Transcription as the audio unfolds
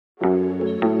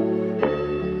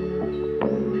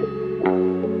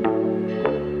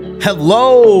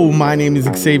Hello, my name is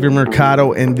Xavier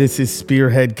Mercado, and this is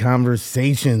Spearhead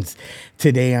Conversations.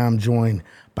 Today, I'm joined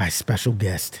by special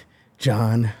guest,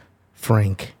 John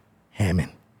Frank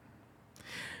Hamann.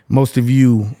 Most of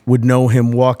you would know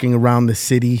him walking around the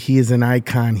city. He is an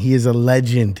icon. He is a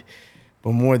legend.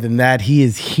 But more than that, he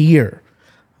is here.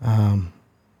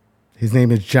 His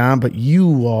name is John, but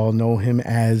you all know him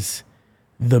as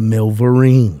the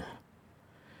Milverine.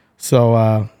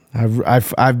 So,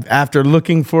 I've after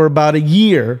looking for about a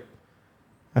year,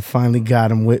 I finally got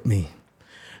him with me.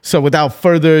 So without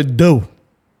further ado,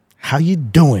 how you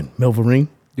doing, Milverine?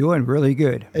 Doing really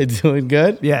good. It's doing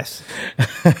good? Yes.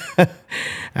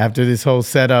 After this whole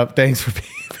setup, thanks for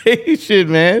being patient,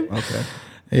 man. Okay.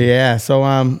 Yeah. So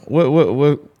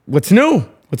what's new?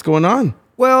 What's going on?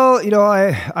 Well,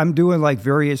 I'm doing like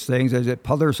various things. I was at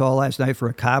Putler's Hall last night for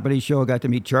a comedy show. I got to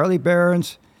meet Charlie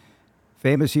Barons.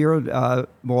 Famous here in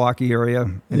Milwaukee area,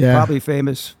 and probably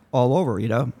famous all over,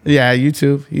 Yeah,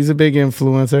 YouTube. He's a big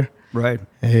influencer. Right.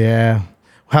 Yeah.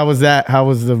 How was that? How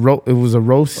was it was a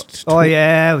roast? Oh,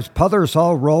 yeah. It was Putler's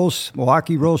Hall Roast,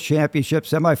 Milwaukee Roast Championship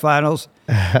semifinals.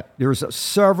 There was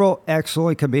several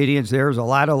excellent comedians there. There was a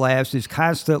lot of laughs. There's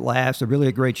constant laughs. Really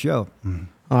a great show. Oh,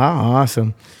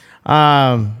 awesome.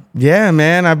 Yeah,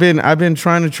 man. I've been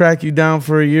trying to track you down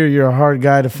for a year. You're a hard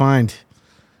guy to find.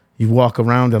 You walk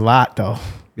around a lot, though.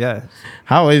 Yeah.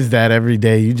 How is that every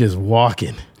day? You just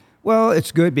walking? Well,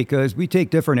 it's good because we take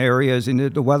different areas, and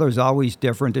the weather's always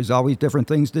different. There's always different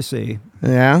things to see.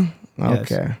 Yeah?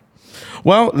 Okay. Yes.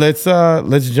 Well,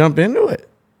 let's jump into it.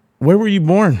 Where were you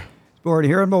born? Born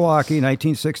here in Milwaukee,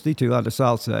 1962, on the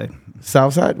south side.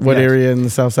 South side? What area in the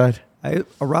south side?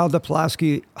 Around the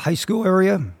Pulaski High School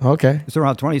area. Okay. It's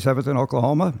around 27th in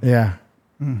Oklahoma. Yeah.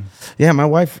 Yeah, my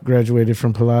wife graduated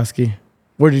from Pulaski.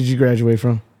 Where did you graduate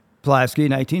from? Pulaski,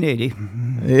 1980.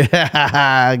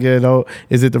 Yeah, good old.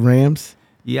 Is it the Rams?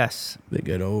 Yes. The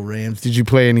good old Rams. Did you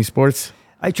play any sports?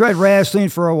 I tried wrestling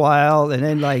for a while, and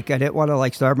then I didn't want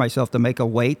to starve myself to make a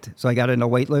weight, so I got into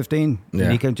weightlifting. Yeah.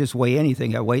 And you can just weigh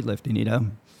anything at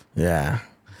weightlifting, Yeah.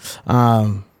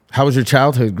 How was your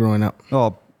childhood growing up?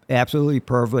 Oh, absolutely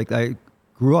perfect. I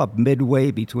grew up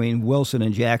midway between Wilson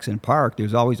and Jackson Park. There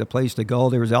was always a place to go.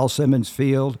 There was L. Simmons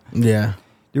Field. Yeah.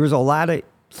 There was a lot of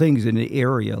things in the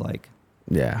area,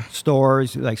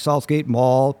 stores, like Southgate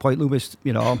Mall, Point Loomis,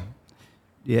 you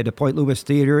had the Point Loomis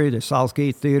Theater, the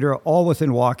Southgate Theater, all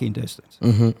within walking distance.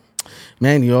 Mm-hmm.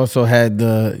 Man, you also had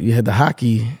the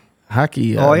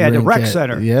hockey. Oh, yeah, the rec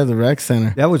center. Yeah, the rec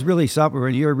center. That was really something.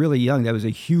 When you were really young, that was a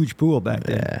huge pool back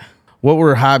then. Yeah. What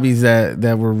were hobbies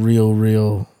that were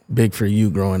real big for you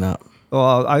growing up?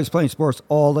 Oh, I was playing sports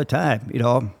all the time,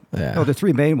 Yeah. The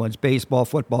three main ones: baseball,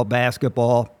 football,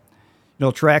 basketball.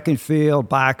 Track and field,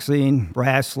 boxing,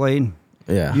 wrestling.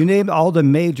 Yeah. You name all the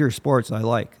major sports I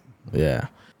like. Yeah.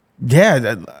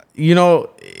 Yeah.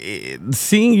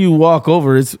 Seeing you walk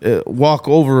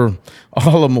over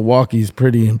all of Milwaukee is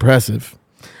pretty impressive.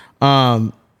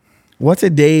 What's a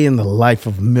day in the life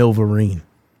of Milverine?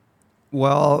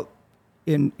 Well,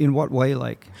 in what way,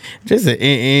 Just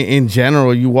in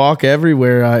general, you walk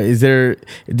everywhere.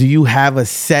 Do you have a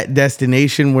set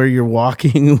destination where you're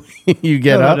walking? You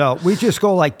get up? No. We just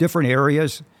go different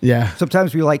areas. Yeah.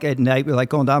 Sometimes we at night, we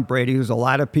going down Brady. There's a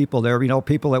lot of people there.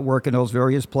 People that work in those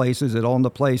various places, that own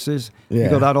the places. Yeah. We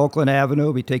go down Oakland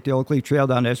Avenue. We take the Oakley Trail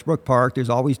down Esbrook Park. There's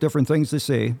always different things to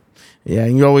see. Yeah,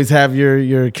 and you always have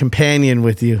your companion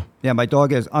with you. Yeah, my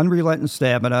dog has unrelenting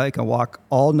stamina. I can walk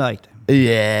all night.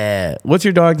 Yeah. What's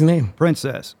your dog's name?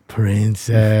 Princess.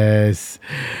 Princess.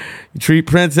 You treat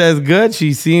Princess good.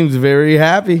 She seems very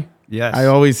happy. Yes. I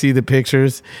always see the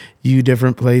pictures. You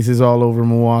different places all over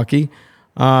Milwaukee.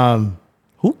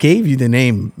 Who gave you the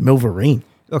name Milverine?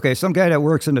 Okay, some guy that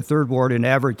works in the third ward in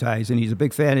advertising. He's a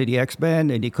big fan of the X-Men,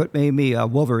 and he couldn't name me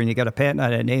Wolverine. He got a patent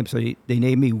on that name, so they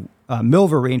named me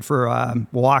Milverine for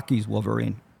Milwaukee's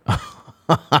Wolverine.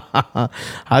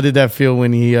 How did that feel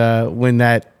when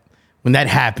that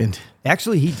happened?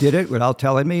 Actually, he did it without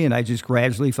telling me, and I just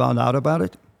gradually found out about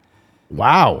it.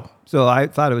 Wow. So I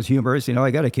thought it was humorous.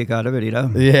 I got a kick out of it,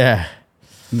 Yeah.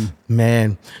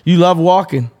 Man, you love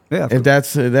walking. Yeah. If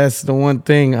that's the one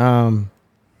thing.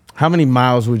 How many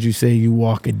miles would you say you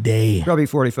walk a day? Probably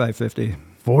 45, 50.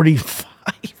 45?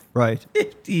 Right.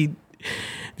 50.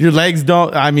 Your legs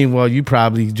don't, you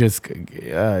probably just,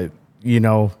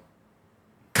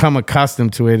 come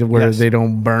accustomed to it where they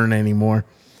don't burn anymore.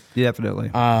 Definitely.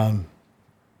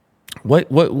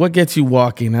 What gets you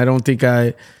walking? I don't think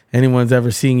anyone's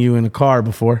ever seen you in a car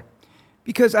before.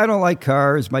 Because I don't like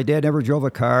cars. My dad never drove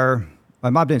a car. My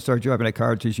mom didn't start driving a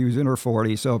car until she was in her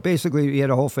 40s. So basically, we had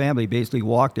a whole family basically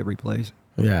walked every place.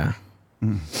 Yeah.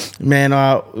 Man,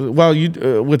 well,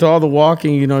 you with all the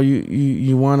walking,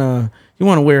 you wanna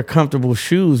wear comfortable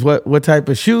shoes. What type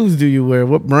of shoes do you wear?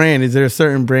 What brand? Is there a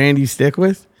certain brand you stick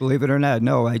with? Believe it or not,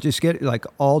 no. I just get like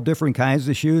all different kinds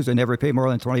of shoes. I never pay more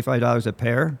than $25 a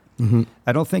pair. Mm-hmm.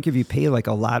 I don't think if you pay like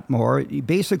a lot more,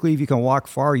 basically, if you can walk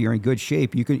far, you're in good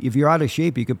shape. You can, if you're out of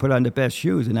shape, you can put on the best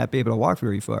shoes and not be able to walk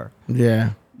very far.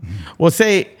 Yeah. Well,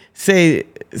 say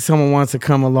someone wants to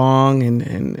come along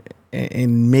and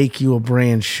make you a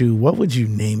brand shoe. What would you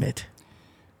name it?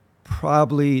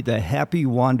 Probably the Happy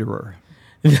Wanderer.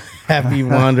 Happy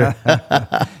Wanderer.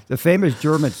 The famous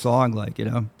German song,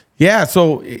 Yeah.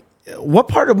 So, what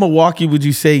part of Milwaukee would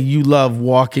you say you love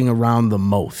walking around the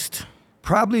most?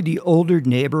 Probably the older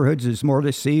neighborhoods. There's more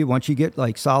to see. Once you get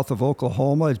like south of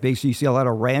Oklahoma, it's basically you see a lot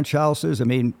of ranch houses. I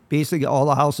mean, basically all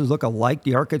the houses look alike.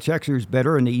 The architecture is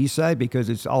better in the east side because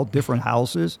it's all different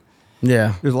houses.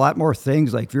 Yeah. There's a lot more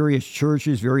things like various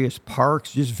churches, various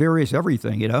parks, just various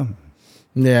everything,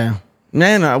 Yeah.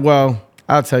 Man, well,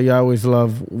 I'll tell you, I always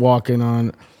love walking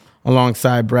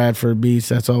alongside Bradford Beach.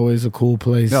 That's always a cool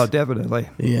place. No, definitely.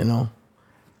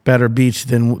 Better beach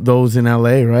than those in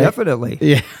LA, right? Definitely.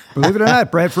 Yeah. Believe it or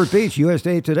not, Bradford Beach,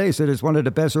 USA Today said it's one of the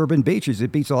best urban beaches.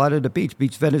 It beats a lot of the beach,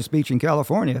 beats Venice Beach in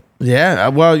California. Yeah.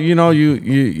 Well,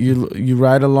 you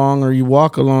ride along or you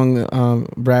walk along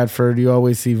Bradford, you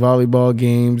always see volleyball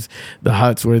games, the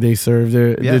huts where they serve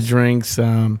the drinks.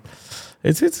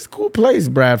 It's a cool place,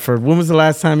 Bradford. When was the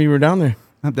last time you were down there?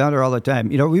 I'm down there all the time.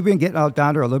 We've been getting out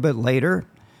down there a little bit later.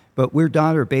 But we're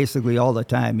down there basically all the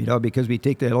time, because we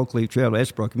take that Oak Leaf Trail to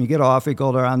Esbrook. And we get off, we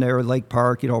go down there, Lake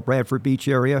Park, Bradford Beach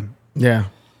area. Yeah.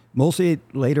 Mostly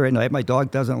later at night. My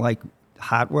dog doesn't like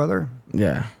hot weather.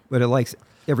 Yeah. But it likes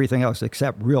everything else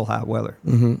except real hot weather.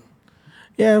 Mm-hmm.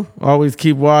 Yeah. Always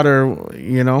keep water,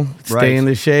 stay in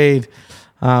the shade.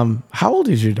 How old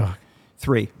is your dog?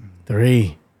 3.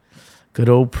 Good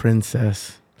old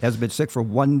princess. Hasn't been sick for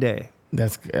 1 day.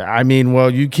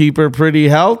 You keep her pretty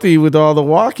healthy with all the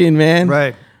walking, man.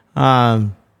 Right.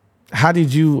 How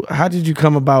did you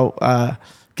come about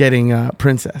getting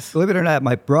Princess? Believe it or not,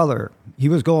 my brother, he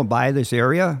was going by this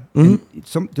area, and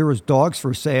there was dogs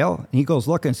for sale, and he goes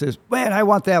looking and says, "Man, I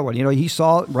want that one." He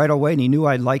saw it right away, and he knew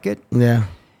I'd like it. Yeah.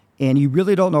 And you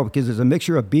really don't know because there's a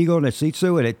mixture of Beagle and a Shih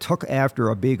Tzu, and it took after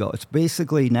a Beagle. It's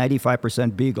basically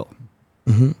 95% Beagle.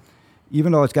 Mm-hmm.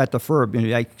 Even though it's got the fur,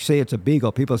 I say it's a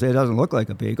Beagle. People say it doesn't look like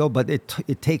a Beagle, but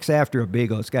it takes after a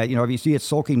Beagle. It's got, if you see it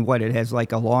soaking wet, it has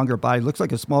like a longer body. It looks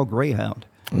like a small greyhound.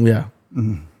 Yeah.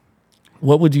 Mm-hmm.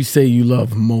 What would you say you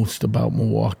love most about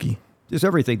Milwaukee? Just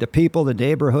everything. The people, the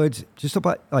neighborhoods, just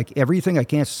about like everything. I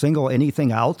can't single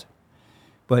anything out.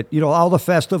 But, all the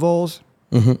festivals,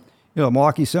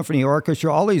 Milwaukee Symphony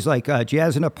Orchestra, all these like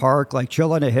Jazz in the Park, like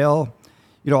Chill on the Hill.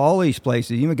 All these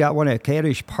places. You even got one at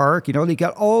Caddish Park. They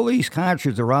got all these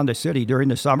concerts around the city during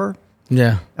the summer.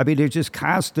 Yeah. I mean, there's just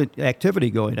constant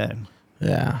activity going on.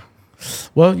 Yeah.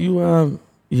 Well, you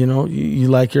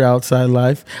like your outside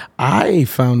life. I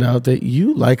found out that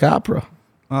you like opera.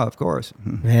 Oh, of course.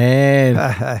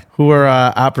 Man, who are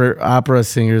opera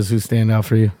singers who stand out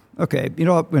for you? Okay,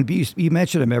 when you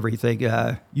mention him, everything.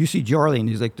 Jussi Jorling,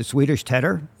 he's like the Swedish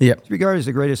tenor. Yeah. He's regarded as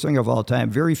the greatest singer of all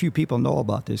time. Very few people know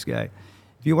about this guy.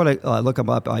 If you want to look him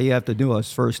up, all you have to know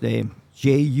his first name,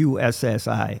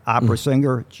 Jussi, opera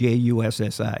singer,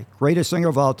 Jussi. Greatest singer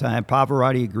of all time.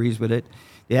 Pavarotti agrees with it.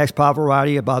 They asked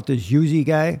Pavarotti about this Jussi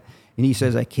guy, and he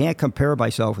says, I can't compare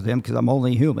myself with him because I'm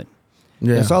only human.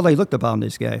 Yeah. That's all they looked about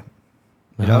this guy.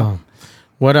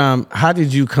 What? How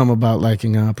did you come about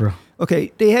liking opera?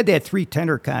 Okay, they had that 3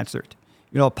 tenor concert.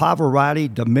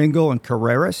 Pavarotti, Domingo, and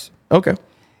Carreras. Okay.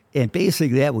 And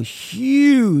basically that was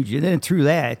huge. And then through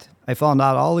that, I found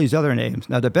out all these other names.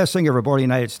 Now, the best singer ever born in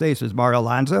the United States is Mario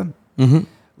Lanza. Mm-hmm.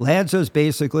 Lanza's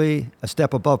basically a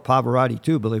step above Pavarotti,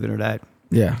 too, believe it or not.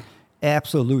 Yeah.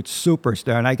 Absolute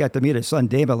superstar. And I got to meet his son,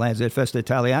 Damon Lanza, at Festa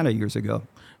Italiana years ago.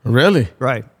 Really?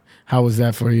 Right. How was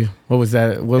that for you? What was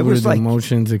that? What were the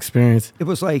emotions, experience? It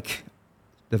was like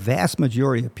the vast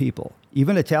majority of people,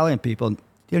 even Italian people,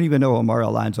 didn't even know who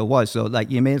Mario Lanza was. So, like,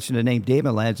 you mentioned the name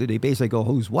Damon Lanza, they basically go,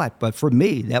 who's what? But for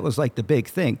me, that was like the big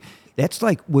thing. That's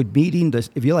like meeting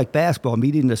if you like basketball,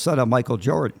 meeting the son of Michael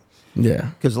Jordan. Yeah.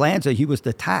 Because Lanza, he was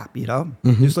the top,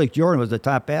 just like Jordan was the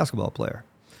top basketball player.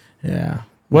 Yeah.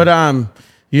 What, do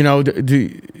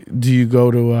you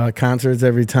go to concerts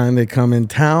every time they come in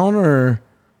town or?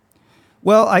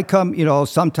 Well, I come,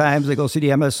 sometimes I go see the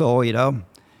MSO,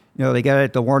 they got it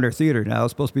at the Warner Theater now.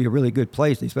 It's supposed to be a really good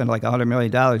place. They spent like $100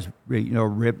 million,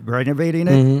 renovating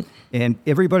it. Mm-hmm. And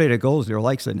everybody that goes there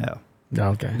likes it now.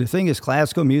 Okay. The thing is,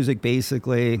 classical music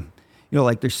basically,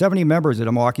 like there's 70 members of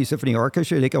the Milwaukee Symphony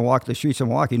Orchestra. They can walk the streets of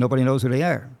Milwaukee. Nobody knows who they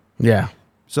are. Yeah.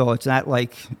 So it's not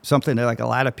like something that like a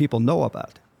lot of people know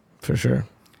about. For sure.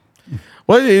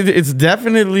 Well, it's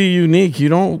definitely unique. You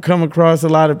don't come across a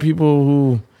lot of people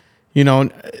who,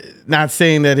 not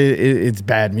saying that it's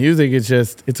bad music. It's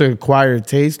an acquired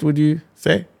taste, would you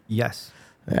say? Yes.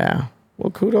 Yeah.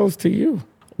 Well, kudos to you.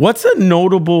 What's a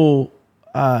notable,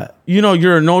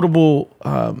 you're a notable,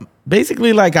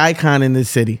 basically like icon in this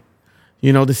city.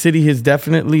 The city has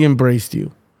definitely embraced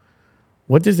you.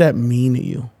 What does that mean to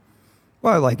you?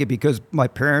 Well, I like it because both my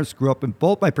parents grew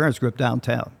up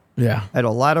downtown. Yeah. I had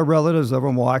a lot of relatives over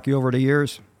in Milwaukee over the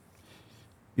years.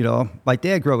 My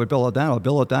dad grew up with Bill O'Donnell.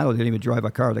 Bill O'Donnell didn't even drive a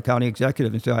car, the county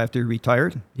executive, until after he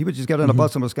retired. He would just get on a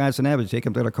bus on Wisconsin Avenue to take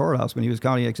him to the courthouse when he was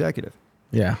county executive.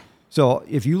 Yeah. So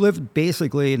if you live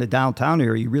basically in the downtown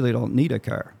area, you really don't need a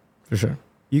car. For sure.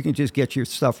 You can just get your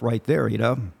stuff right there,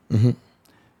 Mm-hmm.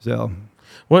 So.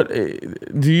 What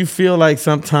do you feel like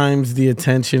sometimes the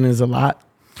attention is a lot?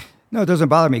 No, it doesn't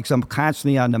bother me because I'm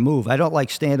constantly on the move. I don't like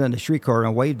standing on the street corner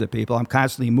and wave to people. I'm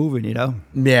constantly moving,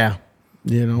 Yeah.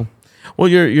 Well,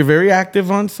 you're very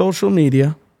active on social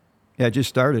media. Yeah, I just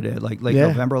started it like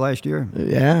November last year.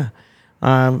 Yeah.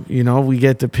 We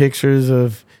get the pictures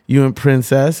of you and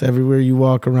Princess everywhere you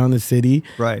walk around the city.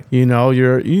 Right. You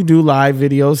do live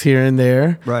videos here and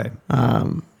there. Right.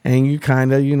 And you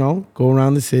kind of, go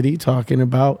around the city talking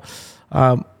about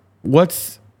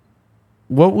what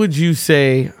would you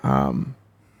say,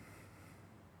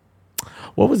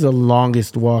 what was the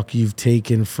longest walk you've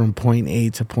taken from point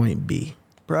A to point B?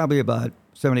 Probably about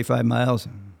 75 miles.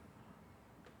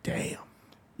 Damn.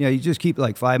 You just keep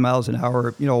like 5 miles an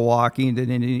hour, walking, and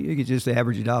then you can just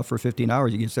average it out for 15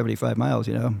 hours. You get 75 miles,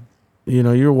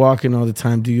 You're walking all the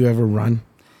time. Do you ever run?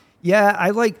 Yeah,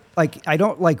 I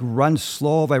don't like run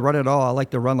slow if I run at all. I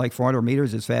like to run like 400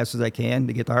 meters as fast as I can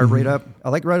to get the heart rate up. I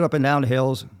like running up and down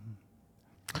hills.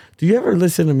 Do you ever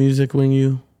listen to music when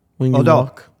you walk?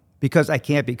 No, because I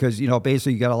can't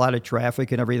basically you got a lot of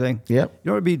traffic and everything. Yep. You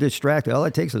don't want to be distracted. All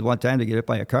it takes is one time to get hit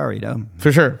by a car,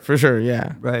 For sure,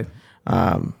 yeah. Right.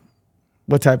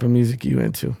 What type of music are you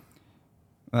into?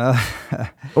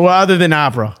 Well, other than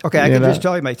opera. Okay, I can just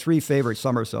tell you my 3 favorite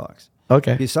summer songs.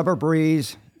 Okay. The Summer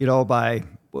Breeze, by,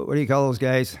 what do you call those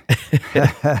guys?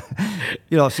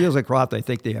 Seals and Croft, I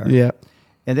think they are. Yeah.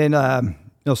 And then,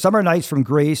 Summer Nights from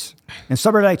Greece and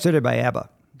Summer Nights in It by ABBA.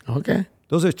 Okay.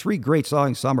 Those are 3 great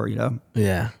songs summer,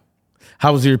 Yeah.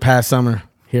 How was your past summer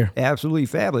here? Absolutely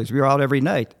fabulous. We were out every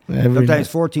night. Sometimes night.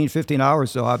 14, 15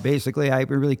 hours. So I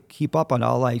really keep up on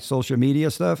all like social media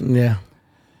stuff. Yeah.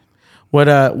 What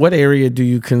area do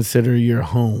you consider your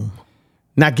home?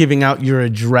 Not giving out your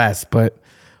address, but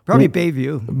probably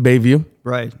Bayview. Bayview?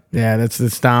 Right. Yeah, that's the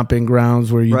stomping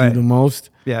grounds where you do the most.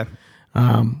 Yeah.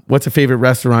 What's a favorite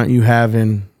restaurant you have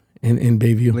in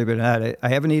Bayview? Believe it or not, I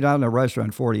haven't eaten out in a restaurant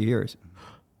in 40 years.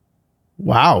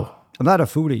 Wow. I'm not a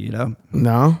foodie,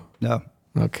 No? No.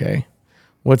 Okay.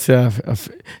 What's we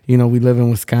live in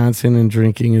Wisconsin and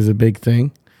drinking is a big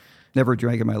thing. Never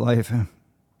drank in my life.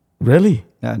 Really?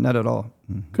 Yeah, not at all.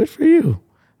 Good for you.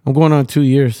 I'm going on 2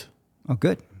 years. Oh,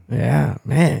 good. Yeah,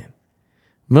 man.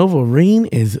 Milverine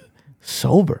is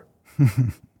sober.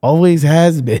 Always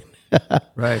has been.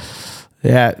 Right.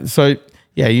 Yeah. So,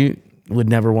 yeah, you would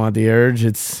never want the urge.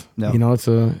 It's, it's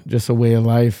just a way of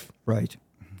life. Right.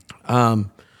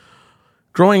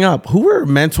 Growing up, who were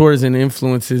mentors and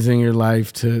influences in your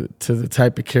life to the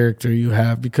type of character you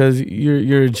have? Because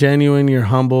you're genuine, you're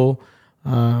humble.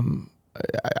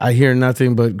 I hear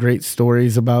nothing but great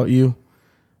stories about you.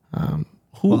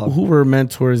 Who were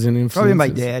mentors and influences? Probably my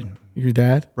dad. Your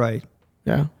dad? Right.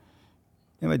 Yeah.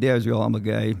 Yeah, my dad was a real humble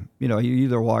guy. He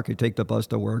either walk or take the bus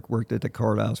to work, worked at the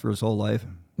courthouse for his whole life.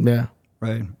 Yeah.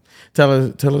 Right. Tell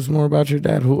us more about your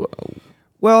dad.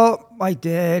 Well, my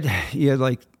dad, he had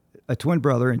like a twin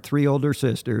brother and 3 older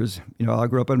sisters. I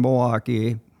grew up in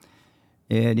Milwaukee.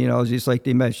 And, just like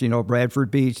they mentioned,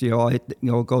 Bradford Beach,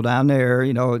 go down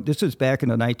there. This is back in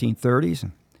the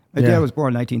 1930s. My dad was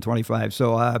born in 1925.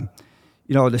 So,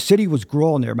 the city was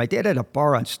growing there. My dad had a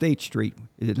bar on State Street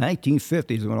in the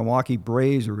 1950s when the Milwaukee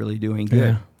Braves were really doing good.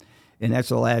 Yeah. And that's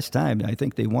the last time. I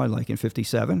think they won like in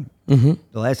 57. Mm-hmm.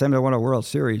 The last time they won a World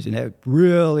Series. And that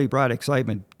really brought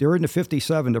excitement. During the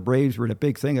 57, the Braves were the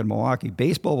big thing in Milwaukee.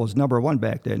 Baseball was #1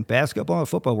 back then. Basketball and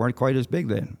football weren't quite as big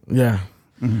then. Yeah.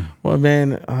 Mm-hmm. Well,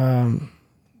 man,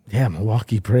 Yeah,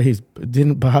 Milwaukee Braves.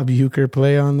 Didn't Bob Uecker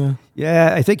play on the?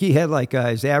 Yeah, I think he had like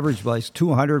his average was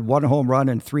 200, 1 home run,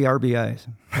 and 3 RBIs.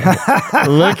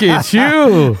 Look at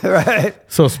you. Right.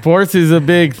 So sports is a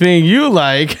big thing you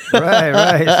like.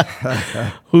 Right.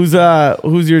 Who's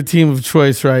your team of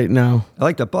choice right now? I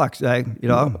like the Bucks. Freak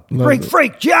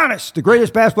Giannis, the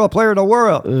greatest basketball player in the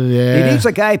world. Yeah. He needs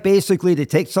a guy basically to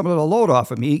take some of the load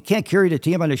off him. He can't carry the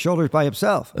team on his shoulders by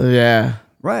himself. Yeah.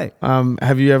 Right.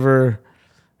 Have you ever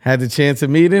had the chance of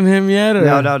meeting him yet?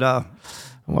 Or? No.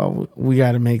 Well, we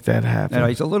got to make that happen. No,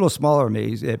 he's a little smaller than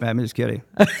me. I'm just kidding.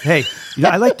 Hey,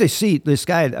 I like to see this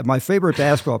guy. My favorite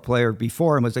basketball player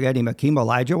before him was a guy named Hakeem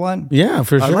Olajuwon. Yeah,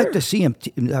 for sure. I like to see him.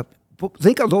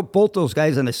 Think of both those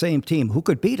guys on the same team. Who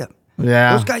could beat him?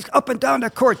 Yeah. Those guys up and down the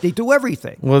court, they do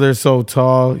everything. Well, they're so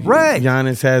tall. Right.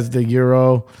 Giannis has the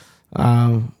Euro.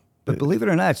 But believe it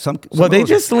or not, some they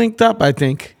just linked up, I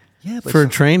think, for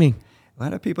training. A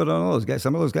lot of people don't know those guys.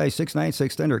 Some of those guys, 6'9",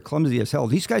 6'10", are clumsy as hell.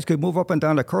 These guys could move up and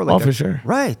down the court like for sure.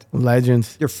 Right.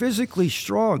 Legends. They're physically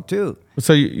strong, too.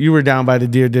 So you were down by the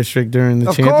Deer District during the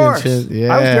championship? Of course.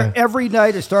 Yeah. I was there every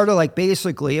night. It started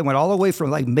it went all the way from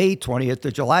like May 20th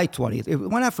to July 20th. It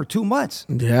went on for 2 months.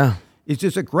 Yeah. It's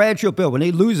just a gradual build. When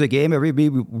they lose a game, everybody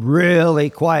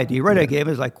really quiet. You win a game,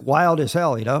 it's like wild as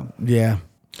hell, Yeah.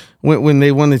 When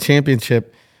they won the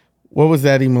championship, what was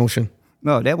that emotion?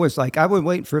 No, that was like, I would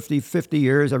wait 50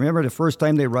 years. I remember the first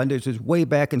time they run this was way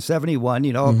back in 71,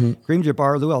 Kareem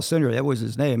Jabbar, Lou Alcindor, that was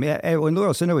his name. Yeah, when Lou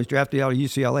Alcindor was drafted out of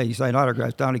UCLA, he signed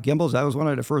autographs down at Gimbel's. I was one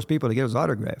of the first people to get his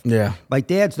autograph. Yeah. My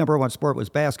dad's number one sport was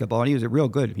basketball, and he was real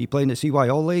good. He played in the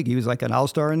CYO League. He was like an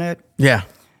all-star in that. Yeah.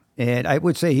 And I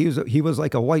would say he was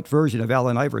like a white version of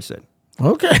Allen Iverson.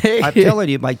 Okay. I'm telling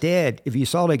you, my dad, if you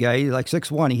saw the guy, he's like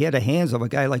 6'1", he had the hands of a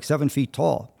guy like 7 feet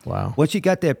tall. Wow. Once he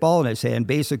got that ball in his hand,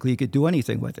 basically he could do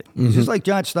anything with it. He's just like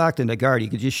John Stockton, the guard. He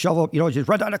could just shovel up, just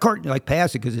run down the court and like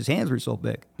pass it because his hands were so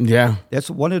big. Yeah. That's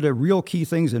one of the real key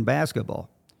things in basketball.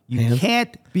 You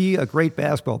can't be a great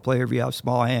basketball player if you have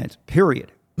small hands,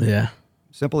 period. Yeah.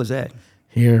 Simple as that.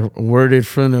 Here, worded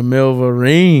from the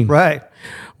Milverine. Right.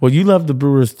 Well, you love the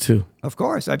Brewers too. Of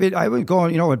course. I was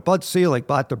going, when Bud Selig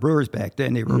bought the Brewers back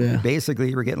then, they were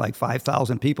you were getting like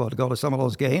 5,000 people to go to some of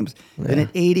those games. Yeah. Then in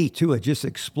 82, it just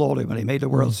exploded when they made the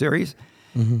World Series.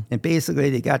 And basically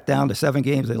they got down to 7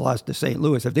 games. They lost to St.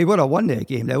 Louis. If they would have won that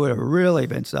game, that would have really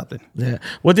been something. Yeah.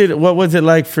 What was it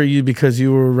like for you, because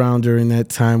you were around during that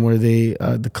time where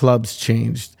the clubs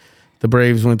changed? The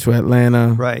Braves went to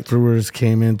Atlanta. Right. Brewers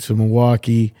came into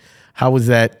Milwaukee. How was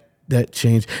that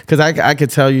change? Because I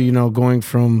could tell you, going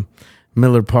from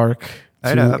Miller Park to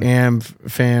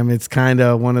AmFam, it's kind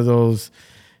of one of those,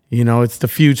 it's the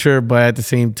future, but at the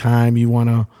same time, you want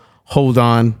to hold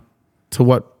on to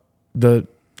what the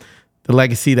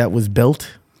legacy that was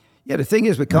built. Yeah, the thing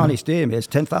is with County Stadium, it has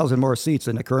 10,000 more seats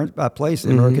than the current place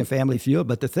in American Family Field.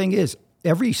 But the thing is,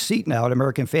 every seat now at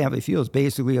American Family Field is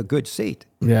basically a good seat.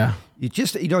 Yeah. You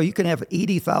just, you can have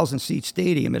 80,000 seat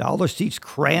stadium and all those seats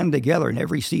crammed together and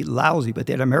every seat lousy, but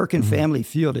that American Family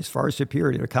Field is far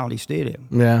superior to County Stadium.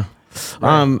 Yeah.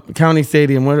 Right. County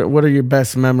Stadium, what are your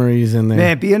best memories in there?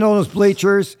 Man, being on those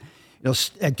bleachers,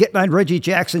 getting on Reggie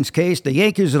Jackson's case. The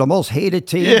Yankees are the most hated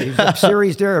team. There's a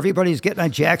series there. Everybody's getting on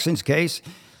Jackson's case.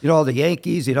 The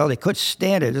Yankees, they couldn't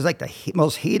stand it. It was like the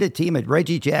most hated team at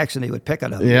Reggie Jackson. They would pick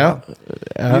it up. Yeah.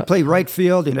 We played right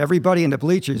field, and everybody in the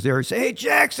bleachers there would say, "Hey,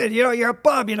 Jackson, you're a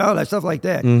bum," that stuff like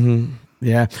that. Mm-hmm.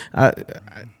 Yeah.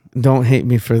 Don't hate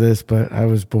me for this, but I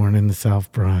was born in the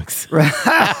South Bronx.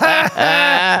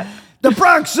 The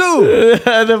Bronx Zoo.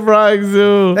 The Bronx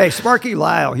Zoo. Hey, Sparky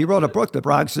Lyle, he wrote a book, The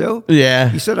Bronx Zoo. Yeah.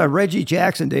 He said on Reggie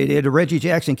Jackson Day, they had a Reggie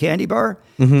Jackson candy bar.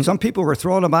 Some people were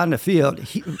throwing them on the field.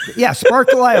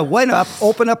 Sparky Lyle went up,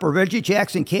 opened up a Reggie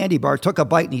Jackson candy bar, took a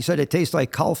bite, and he said it tastes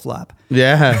like cow flop.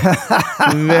 Yeah.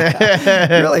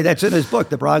 Really, that's in his book,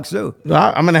 The Bronx Zoo.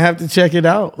 I'm going to have to check it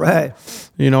out. Right.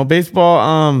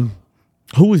 Baseball,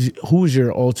 Who was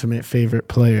your ultimate favorite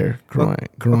player growing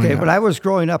up? Okay, when I was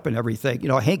growing up and everything,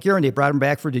 Hank Aaron, they brought him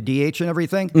back for the DH and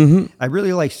everything. I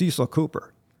really like Cecil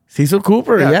Cooper. Cecil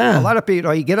Cooper, yeah. A lot of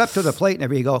people, you get up to the plate and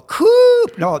everybody go,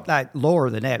 Coop. No, not lower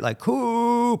than that, like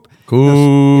Coop.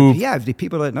 Coop. The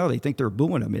people that know, they think they're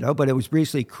booing him, but it was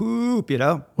basically Coop,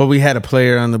 Well, we had a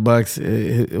player on the Bucks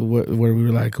where we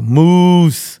were like,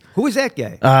 Moose. Who was that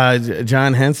guy?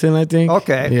 John Henson, I think.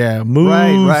 Okay. Yeah,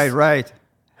 Moose. Right.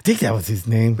 I think that was his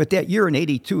name. But that year in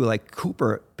 82, like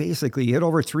Cooper basically hit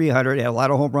over 300, had a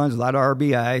lot of home runs, a lot of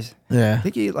RBIs. Yeah. I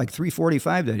think he hit like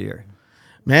 345 that year.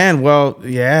 Man, well,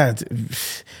 yeah.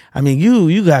 I mean,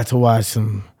 you got to watch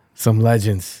some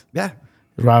legends. Yeah.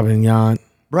 Robin Yount.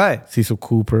 Right. Cecil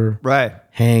Cooper. Right.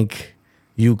 Hank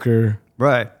Uecker.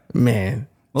 Right. Man,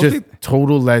 just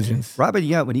total legends. Robin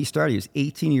Yount, when he started, he was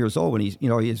 18 years old. When he's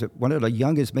one of the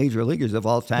youngest major leaguers of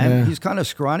all time. Yeah. He's kind of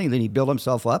scrawny, then he built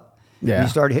himself up. Yeah. He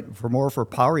started hitting for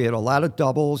power. He had a lot of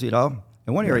doubles, And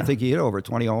one year, I think he hit over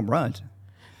 20 home runs.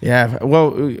 Yeah,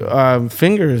 well,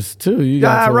 Fingers too. You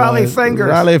got Raleigh Fingers.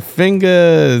 Raleigh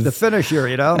Fingers. The finisher,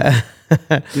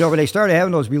 when they started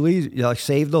having those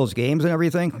save those games and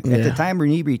everything. At the time when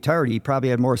he retired, he probably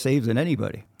had more saves than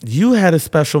anybody. You had a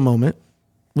special moment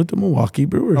with the Milwaukee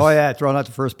Brewers. Oh yeah, throwing out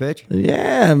the first pitch.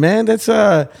 Yeah, man, that's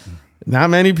not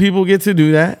many people get to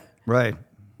do that. Right.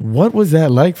 What was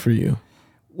that like for you?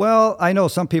 Well, I know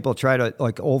some people try to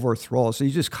overthrow, so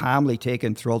you just calmly take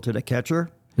and throw to the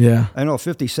catcher. Yeah. I know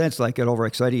 50 Cent's get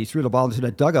overexcited. He threw the ball into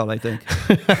the dugout, I think.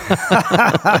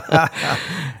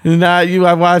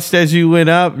 I watched as you went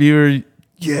up, you were,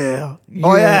 yeah.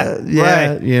 Oh, yeah.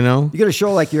 Right. You got to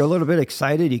show you're a little bit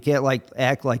excited. You can't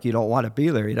act like you don't want to be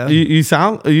there,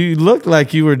 You looked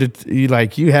like you were,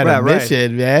 you had a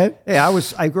mission, man. Hey,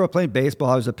 I grew up playing baseball.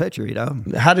 I was a pitcher,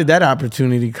 How did that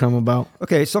opportunity come about?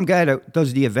 Okay, some guy that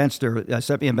does the events there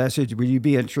sent me a message. Would you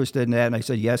be interested in that? And I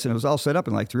said yes, and it was all set up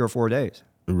in 3 or 4 days.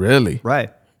 Really?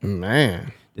 Right.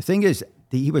 Man. The thing is,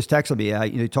 he was texting me.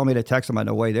 He told me to text him on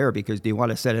the way there because do you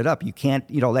want to set it up? You can't,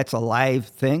 that's a live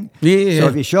thing. Yeah. So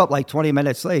if you show up 20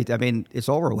 minutes late, it's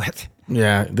over with.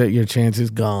 Yeah, that your chance is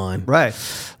gone. Right.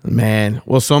 Man.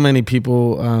 Well, so many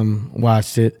people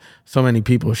watched it. So many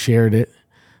people shared it.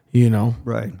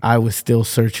 Right. I was still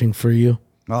searching for you.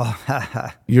 Oh,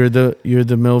 you're the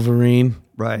Milverine.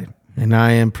 Right. And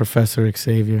I am Professor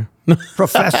Xavier.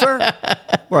 Professor?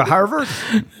 Or Harvard?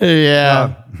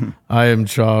 Yeah. I am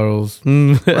Charles.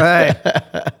 Right.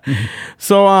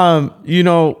 So,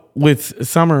 with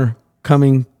summer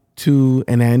coming to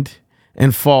an end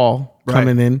and fall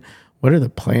coming in, what are the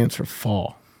plans for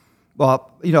fall?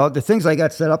 Well, the things I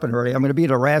got set up and already, I'm going to be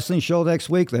at a wrestling show next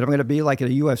week. Then I'm going to be at a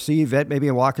UFC event, maybe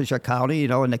in Waukesha County,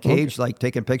 in the cage,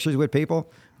 taking pictures with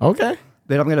people. Okay.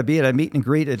 Then I'm going to be at a meet and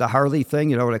greet at the Harley thing,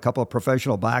 with a couple of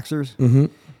professional boxers. Mm-hmm.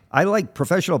 I like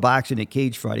professional boxing and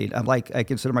cage fighting. I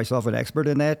consider myself an expert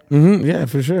in that. Mm-hmm. Yeah,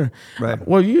 for sure. Right.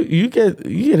 Well, you get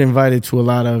invited to a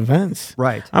lot of events.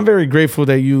 Right. I'm very grateful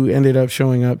that you ended up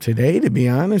showing up today, to be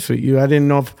honest with you. I didn't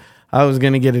know if I was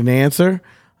going to get an answer,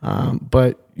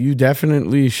 but you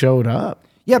definitely showed up.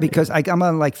 Yeah, because I'm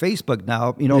on Facebook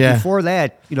now. Before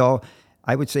that,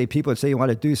 I would say, people would say, you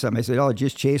want to do something. I said, oh,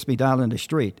 just chase me down in the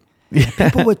street. Yeah.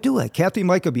 People would do it. Kathy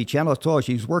Michaelby, Channel 12,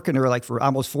 she was working there for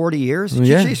almost 40 years. She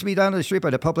chased me down the street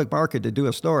by the public market to do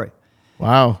a story.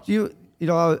 Wow. She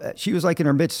was in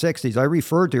her mid-60s. I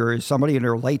referred to her as somebody in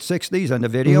her late 60s on the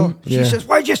video. Mm-hmm. She says,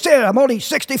 why'd you say that? I'm only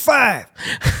 65.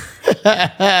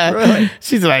 Really?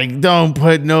 She's like, don't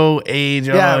put no age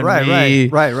on me.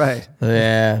 Right.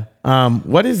 Yeah.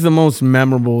 What is the most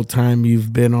memorable time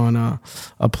you've been on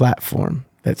a platform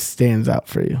that stands out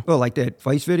for you? Well, like that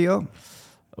Vice video.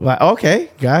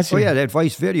 Okay, gotcha. Oh, yeah, that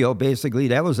Vice video, basically,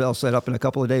 that was all set up in a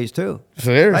couple of days, too.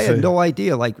 Seriously? I had no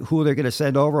idea, who they're going to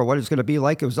send over or what it's going to be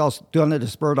like. It was all done at the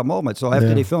spur of the moment. So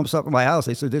after they filmed something in my house,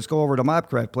 they said, just go over to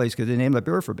Mobcraft Place because they named the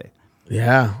beer for me.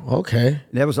 Yeah, okay.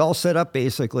 And that was all set up,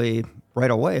 basically,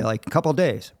 right away, a couple of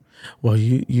days. Well,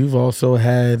 you've also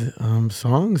had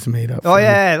songs made up. Oh,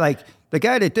 yeah, the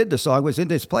guy that did the song was in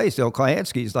this place, the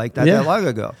Okayansky's, not that long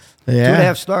ago.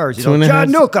 Yeah. 2.5 stars.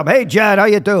 John Newcomb. Hey, John, how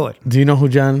you doing? Do you know who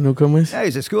John Newcomb is? Yeah,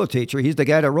 he's a school teacher. He's the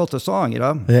guy that wrote the song,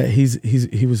 Yeah,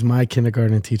 he was my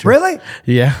kindergarten teacher. Really?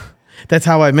 Yeah. That's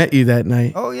how I met you that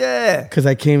night. Oh, yeah. Because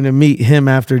I came to meet him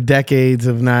after decades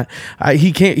of not.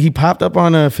 He popped up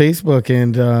on Facebook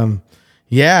and,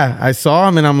 I saw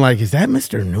him and I'm like, is that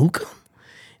Mr. Newcomb?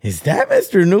 Is that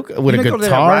Mr. Newcomb? With a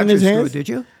guitar in his hands? Did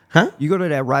you? Huh? You go to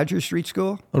that Rogers Street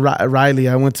School? Riley.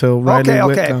 I went to Riley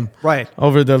Whitcomb. Right.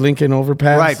 Over the Lincoln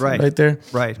overpass. Right there.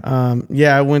 Right.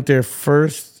 I went there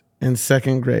first and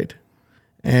second grade.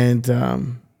 And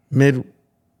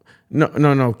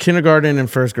kindergarten and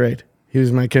first grade. He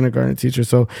was my kindergarten teacher.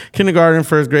 So kindergarten,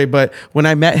 first grade. But when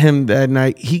I met him that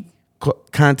night, he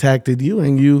contacted you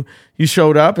and you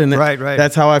showed up. And right.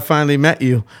 That's how I finally met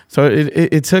you. So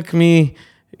it took me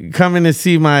coming to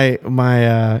see my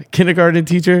kindergarten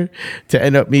teacher to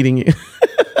end up meeting you.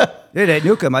 Yeah, that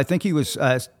Newcomb, I think he was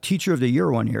teacher of the year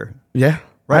one year. Yeah.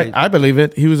 Right. I believe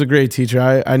it. He was a great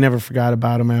teacher. I never forgot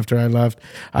about him after I left.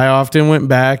 I often went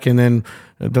back, and then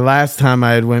the last time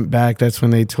I had went back, that's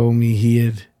when they told me he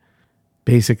had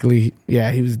basically,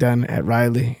 he was done at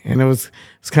Riley. And it's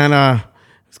kind of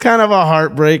a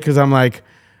heartbreak because I'm like,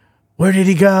 where did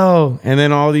he go? And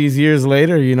then all these years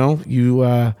later,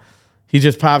 he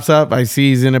just pops up. I see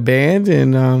he's in a band,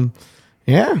 and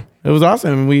Yeah, it was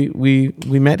awesome. We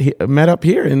met up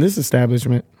here in this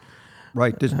establishment.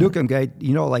 Right. This Newcomb guy,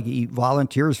 like he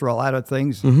volunteers for a lot of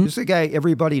things. This is a guy,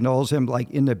 everybody knows him, like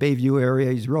in the Bayview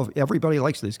area. Everybody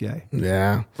likes this guy.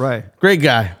 Yeah. Right. Great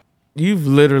guy. You've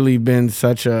literally been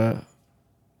such a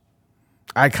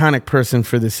iconic person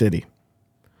for the city.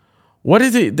 What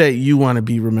is it that you want to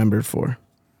be remembered for?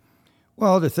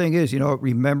 Well, the thing is,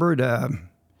 remembered.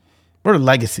 Or a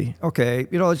legacy. Okay.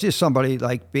 It's just somebody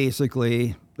like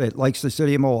basically that likes the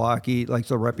city of Milwaukee, likes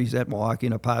to represent Milwaukee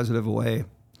in a positive way.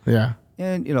 Yeah.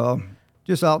 And,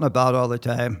 just out and about all the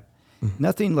time.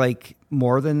 Nothing like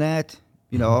more than that.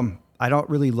 I don't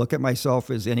really look at myself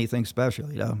as anything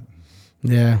special,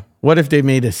 Yeah. What if they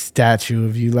made a statue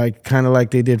of you, like kind of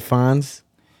like they did Fonz?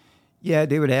 Yeah,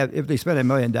 they would have, if they spent $1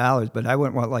 million, but I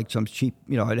wouldn't want like some cheap,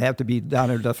 it'd have to be down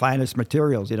to the finest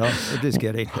materials, I'm just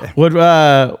kidding. What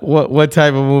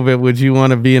type of movement would you want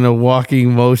to be in, a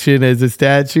walking motion as a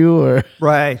statue, or?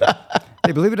 Right.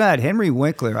 Hey, believe it or not, Henry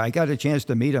Winkler, I got a chance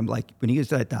to meet him like when he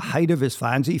was at the height of his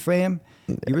Fonzie fame.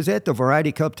 He was at the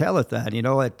Variety Cup telethon,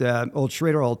 at Old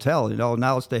Schrader Hotel,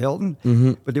 now it's the Hilton.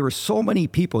 Mm-hmm. But there were so many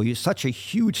people. He was such a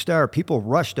huge star. People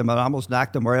rushed him and almost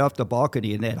knocked him right off the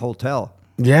balcony in that hotel.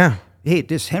 Yeah. Hey,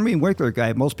 this Henry Winkler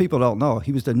guy, most people don't know.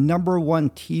 He was the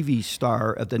 #1 TV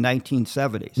star of the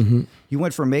 1970s. Mm-hmm. He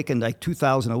went from making like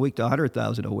 $2,000 a week to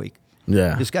 $100,000 a week.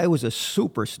 Yeah. This guy was a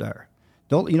superstar.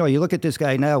 You look at this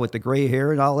guy now with the gray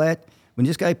hair and all that. When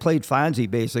this guy played Fonzie,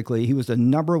 basically, he was the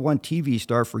 #1 TV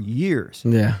star for years.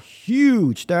 Yeah.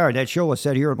 Huge star. That show was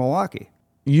set here in Milwaukee.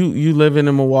 You live in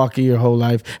Milwaukee your whole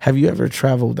life. Have you ever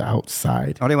traveled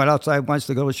outside? I only went outside once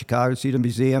to go to Chicago, see the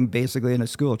museum, basically in a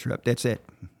school trip. That's it.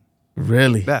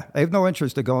 Really? Yeah. I have no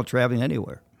interest in going traveling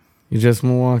anywhere. You're just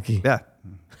Milwaukee. Yeah.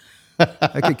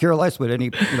 I could care less what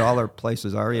any, all our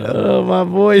places are, Oh, my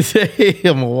boy say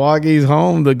Milwaukee's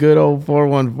home, the good old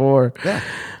 414. Yeah.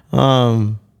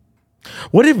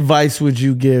 What advice would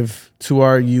you give to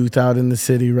our youth out in the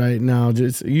city right now?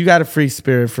 Just, you got a free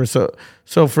spirit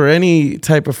so for any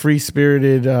type of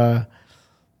free-spirited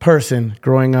person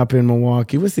growing up in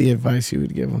Milwaukee, what's the advice you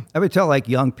would give them? I would tell like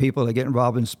young people to get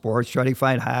involved in sports, try to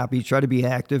find hobbies, try to be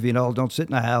active, don't sit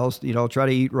in the house, try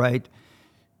to eat right,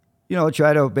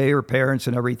 try to obey your parents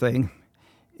and everything,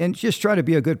 and just try to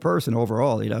be a good person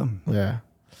overall, Yeah.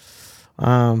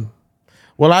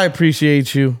 Well, I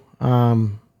appreciate you,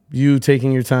 you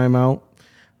taking your time out,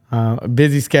 a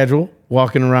busy schedule,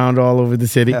 walking around all over the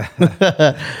city,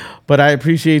 but I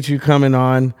appreciate you coming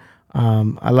on.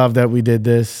 I love that we did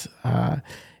this.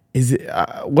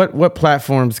 What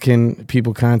platforms can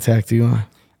people contact you on?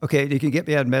 Okay, you can get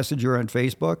me on Messenger on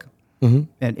Facebook and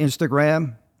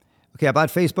Instagram. Okay, I'm on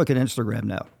Facebook and Instagram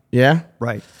now. Yeah?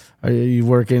 Right. Are you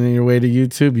working your way to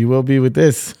YouTube? You will be with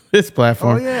this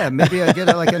platform. Oh, yeah. Maybe I get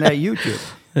it like on that YouTube.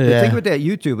 Yeah. The thing with that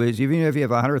YouTube is even if you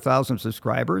have 100,000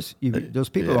 subscribers, those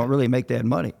people don't really make that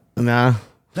money. Nah.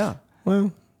 No.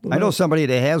 Well, I know somebody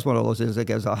that has one of those that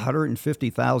has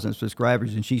 150,000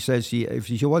 subscribers, and she says if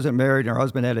she wasn't married and her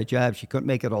husband had a job, she couldn't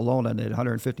make it alone on that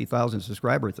 150,000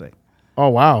 subscriber thing. Oh,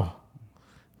 wow.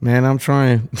 Man, I'm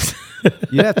trying.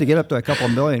 You'd have to get up to a couple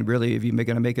million, really, if you're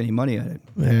going to make any money on it.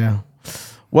 Yeah.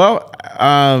 Well,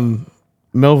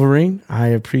 Milverine, I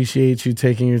appreciate you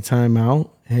taking your time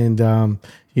out. And,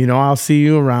 I'll see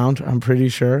you around, I'm pretty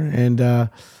sure. And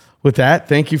with that,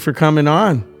 thank you for coming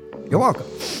on. You're welcome.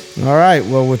 All right.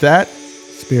 Well, with that,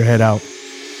 Spearhead out.